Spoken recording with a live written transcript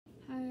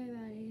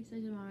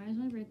tomorrow is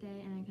my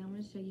birthday, and I kind of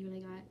want to show you what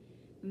I got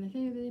for my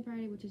favorite birthday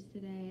party, which is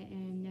today,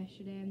 and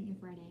yesterday and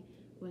Friday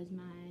was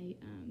my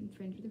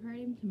friend's birthday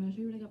party. So I'm going to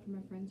show you what I got from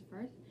my friends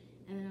first,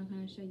 and then I'll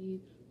kind of show you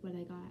what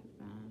I got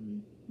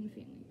from my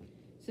family.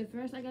 So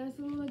first, I got this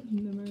little like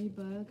memory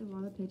book of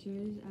all the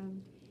pictures of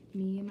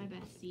me and my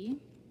bestie,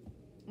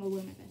 or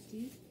one of my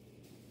besties.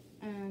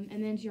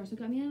 And then she also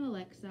got me an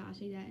Alexa. I'll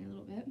show you that in a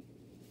little bit.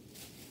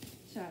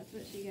 So that's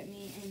what she got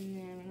me, and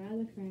then my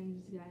other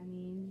friends got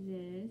me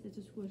this. It's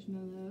a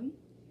squishmallow,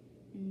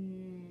 and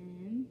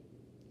then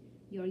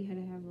you already had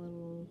to have a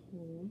little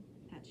hole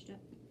patched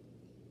up.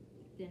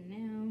 Then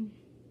now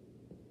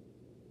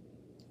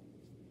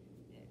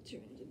it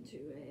turns into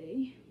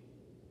a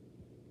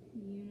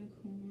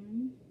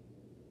unicorn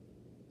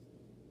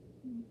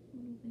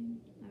little thing.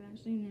 I've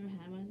actually never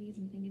had one of these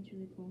and think it's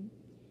really cool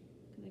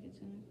because like it's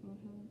kind of cool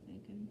how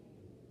they can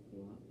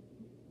flop.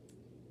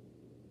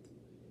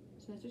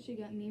 So that's what she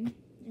got me.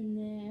 And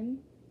then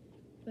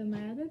for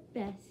my other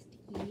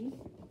bestie,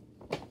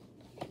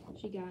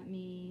 she got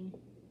me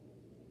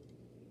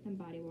some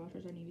body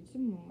washers. I needed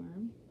some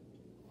more.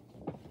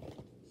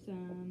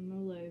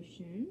 Some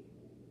lotion.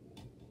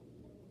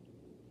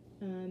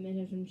 And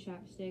there's some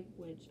chapstick,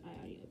 which I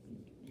already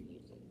opened and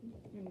used it.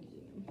 I'm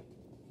using them.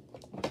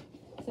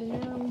 So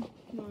now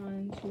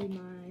on to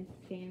my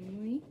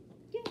family.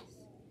 Yes.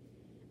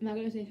 I'm not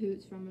gonna say who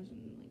it's from or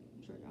something,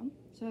 like, sure y'all.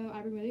 So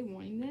I've been really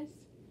wanting this.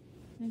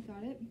 I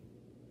got it.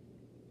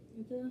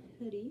 It's a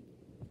hoodie,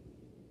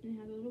 and it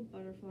has a little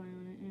butterfly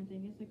on it, and I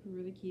think it's like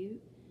really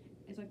cute.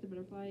 It's like the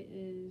butterfly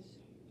is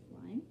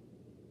flying.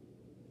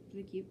 It's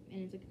really cute,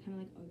 and it's like kind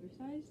of like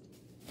oversized.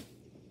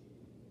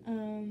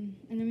 And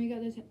then we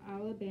got this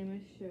Alabama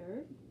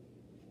shirt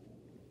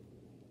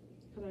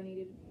because I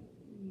needed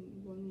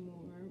one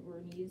more,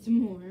 or needed some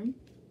more.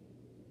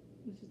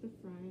 This is the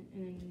front,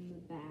 and then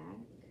the back.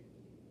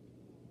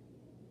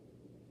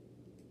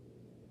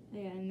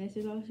 Yeah, and this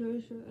is also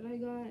a shirt that I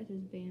got. It says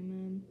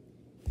Bama.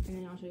 And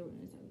then I'll show you what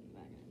it says in the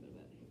back in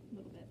a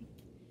little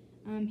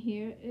bit.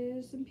 Here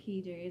is some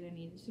PJs. I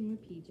needed some more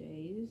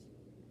PJs.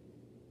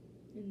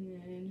 And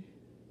then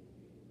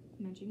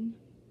matching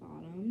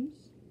bottoms.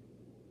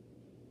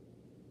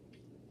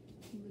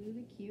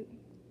 Really cute.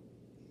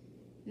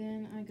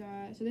 Then I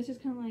got, so this is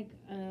kind of like,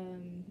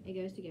 it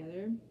goes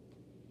together.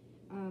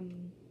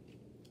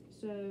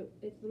 So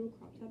it's a little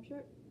crop top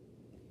shirt.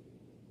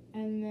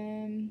 And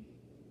then,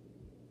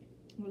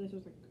 well, this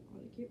was like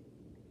really cute,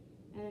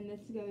 and then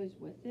this goes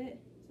with it,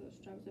 so it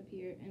straps up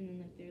here, and then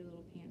like their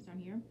little pants down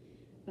here,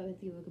 but with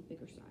the like a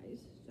bigger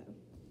size. So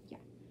yeah.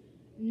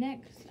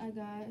 Next, I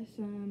got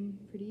some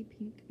pretty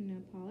pink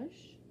nail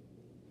polish,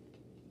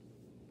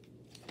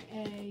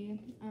 a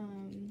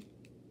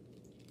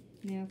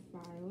nail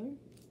filer,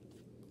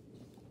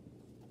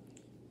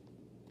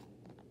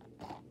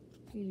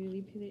 these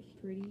really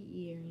pretty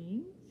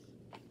earrings.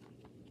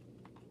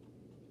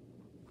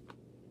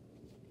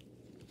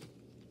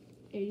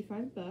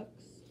 $85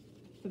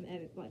 from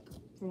like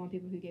from one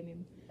people who gave me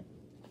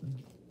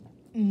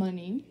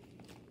money.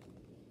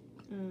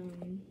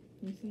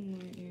 There's some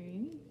more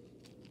earrings.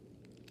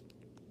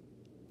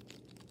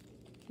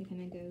 They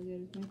kind of go good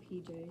with my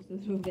PJs a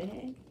little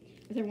bit.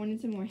 Because I wanted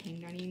some more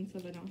hang down earrings, so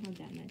I don't have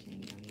that much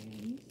hang down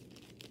earrings.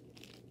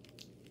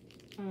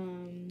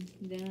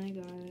 Then I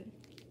got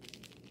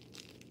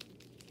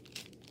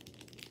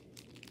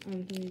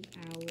these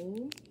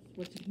owls,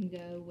 which can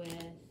go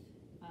with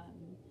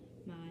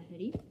my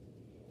hoodie.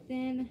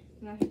 Then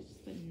last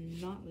but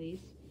not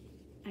least,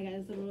 I got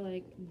this little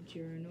like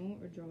journal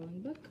or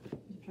drawing book.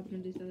 I'm probably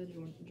gonna do this as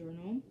a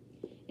journal.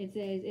 It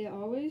says, "It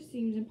always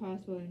seems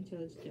impossible until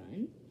it's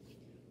done."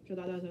 So I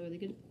thought that was a really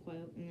good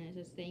quote. And then it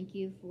says, "Thank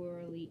you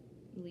for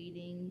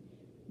leading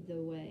the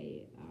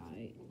way."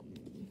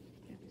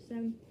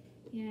 So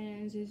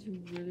yeah, it's just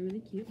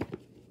really cute.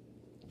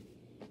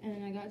 And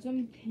then I got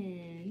some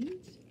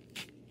pins,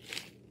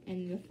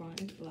 and the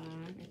font is black,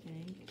 I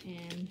think,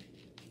 and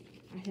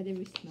I had to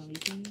smell these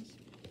things,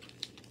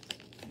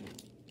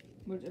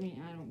 which, I mean,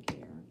 I don't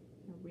care.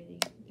 I really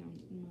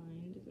don't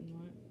mind if I'm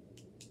not.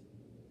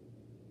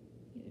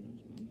 Yeah, they don't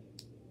smell.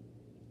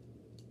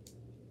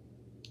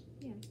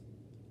 Yeah.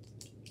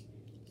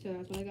 So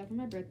that's what I got for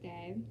my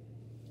birthday.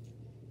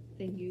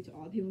 Thank you to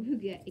all the people who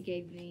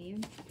gave me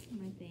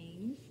my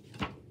things.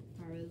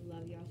 I really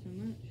love y'all so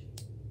much.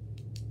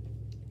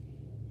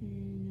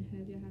 And I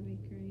hope y'all have a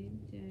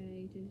great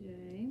day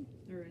today,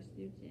 or rest of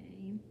your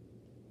day.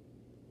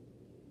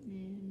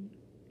 And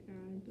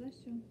God bless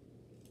you.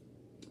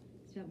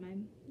 Spelled my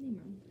name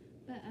wrong.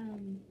 But,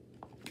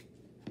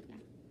 yeah.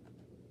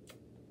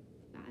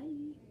 Bye.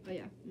 Oh,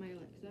 yeah, my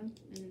Alexa,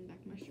 and then back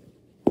to my shirt.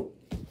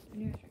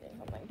 And here's your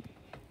hold on.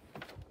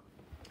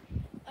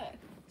 Okay,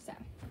 so.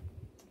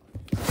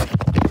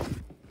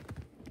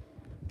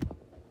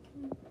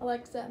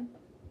 Alexa,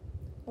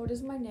 what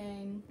is my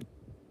name?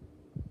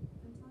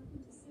 I'm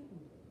talking to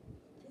Sydney.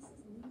 This is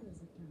Leah's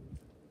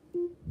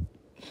account.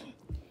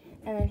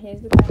 And then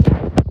here's the back of the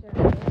shirt.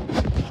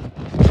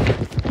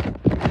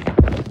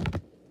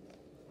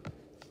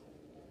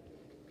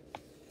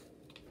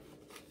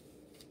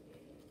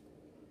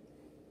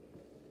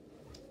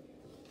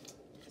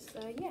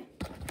 yeah.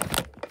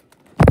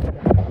 A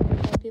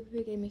lot of people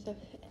who gave me stuff,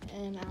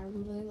 and I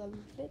really love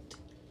it.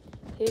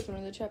 Here's one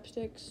of the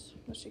chapsticks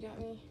that she got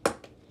me.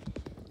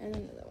 And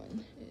another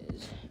one